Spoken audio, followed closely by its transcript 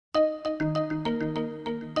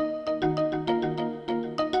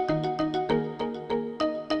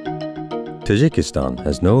Tajikistan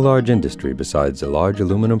has no large industry besides a large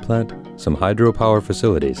aluminum plant, some hydropower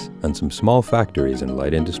facilities, and some small factories in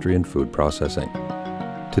light industry and food processing.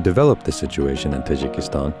 To develop the situation in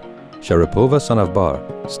Tajikistan, Sharipova Sanavbar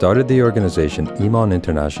started the organization Iman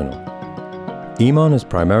International. Iman is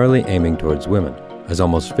primarily aiming towards women, as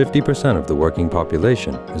almost 50% of the working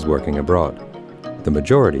population is working abroad. The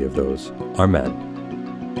majority of those are men.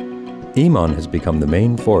 Iman has become the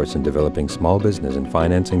main force in developing small business and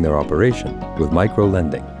financing their operation with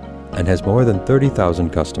micro-lending and has more than 30,000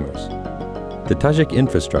 customers. The Tajik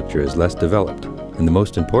infrastructure is less developed, and the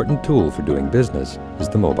most important tool for doing business is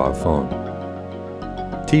the mobile phone.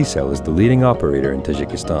 Tcell is the leading operator in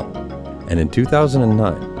Tajikistan, and in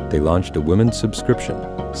 2009 they launched a women's subscription,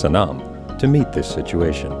 Sanam, to meet this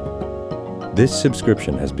situation. This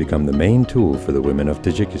subscription has become the main tool for the women of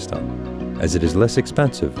Tajikistan, as it is less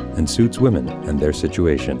expensive and suits women and their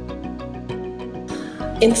situation.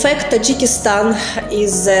 In fact, Tajikistan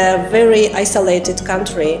is a very isolated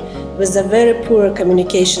country with a very poor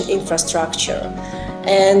communication infrastructure.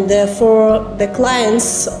 And for the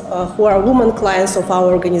clients who are women clients of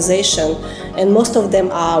our organization, and most of them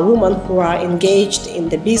are women who are engaged in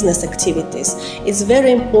the business activities, it's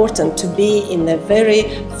very important to be in a very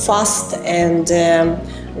fast and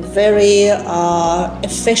very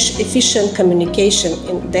efficient communication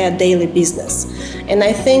in their daily business. And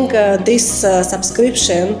I think this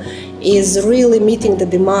subscription is really meeting the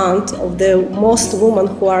demand of the most women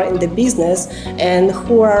who are in the business and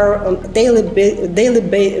who are on daily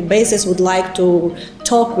basis would like to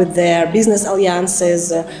talk with their business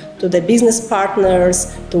alliances, to the business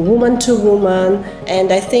partners, to woman,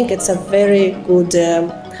 and I think it's a very good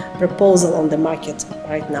proposal on the market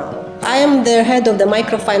right now. I am the head of the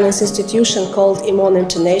microfinance institution called Iman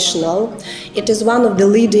International. It is one of the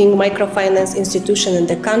leading microfinance institutions in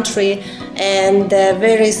the country, and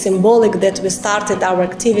very symbolic that we started our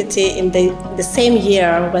activity in the same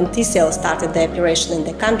year when Tcell started the operation in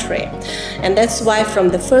the country. And that's why from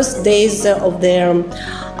the first days of their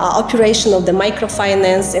operation of the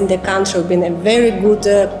microfinance in the country, we've been a very good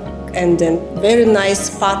and a very nice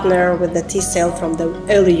partner with the Tcell from the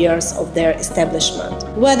early years of their establishment.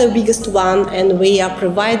 We're the biggest one, and we are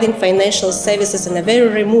providing financial services in a very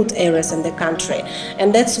remote areas in the country.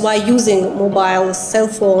 And that's why using mobile cell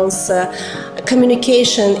phones,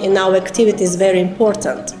 communication in our activity is very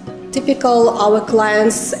important. Typical our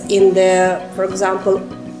clients in the, for example,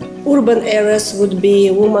 urban areas would be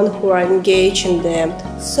women who are engaged in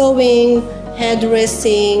the sewing,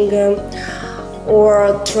 hairdressing,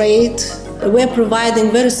 or trade. We're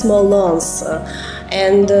providing very small loans,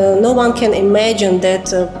 and no one can imagine that,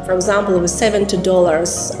 for example, with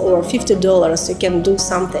 $70 or $50 you can do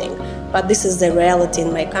something. But this is the reality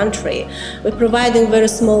in my country. We're providing very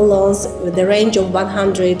small loans with the range of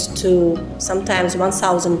 $100 to sometimes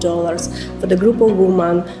 $1,000 for the group of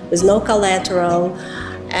women with no collateral,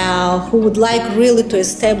 who would like really to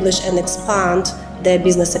establish and expand their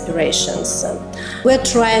business operations. We're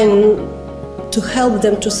trying to help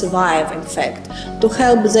them to survive, in fact, to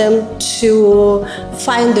help them to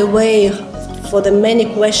find a way for the many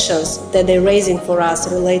questions that they're raising for us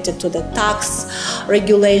related to the tax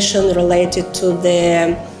regulation, related to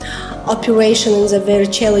the operation in the very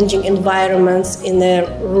challenging environments in the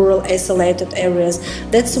rural isolated areas.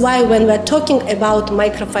 That's why when we're talking about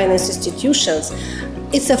microfinance institutions,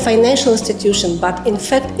 it's a financial institution, but in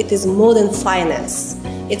fact it is more than finance.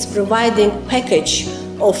 It's providing package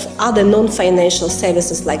of other non-financial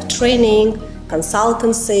services like training,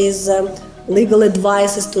 consultancies, legal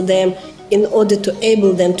advices to them in order to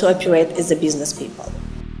enable them to operate as a business people.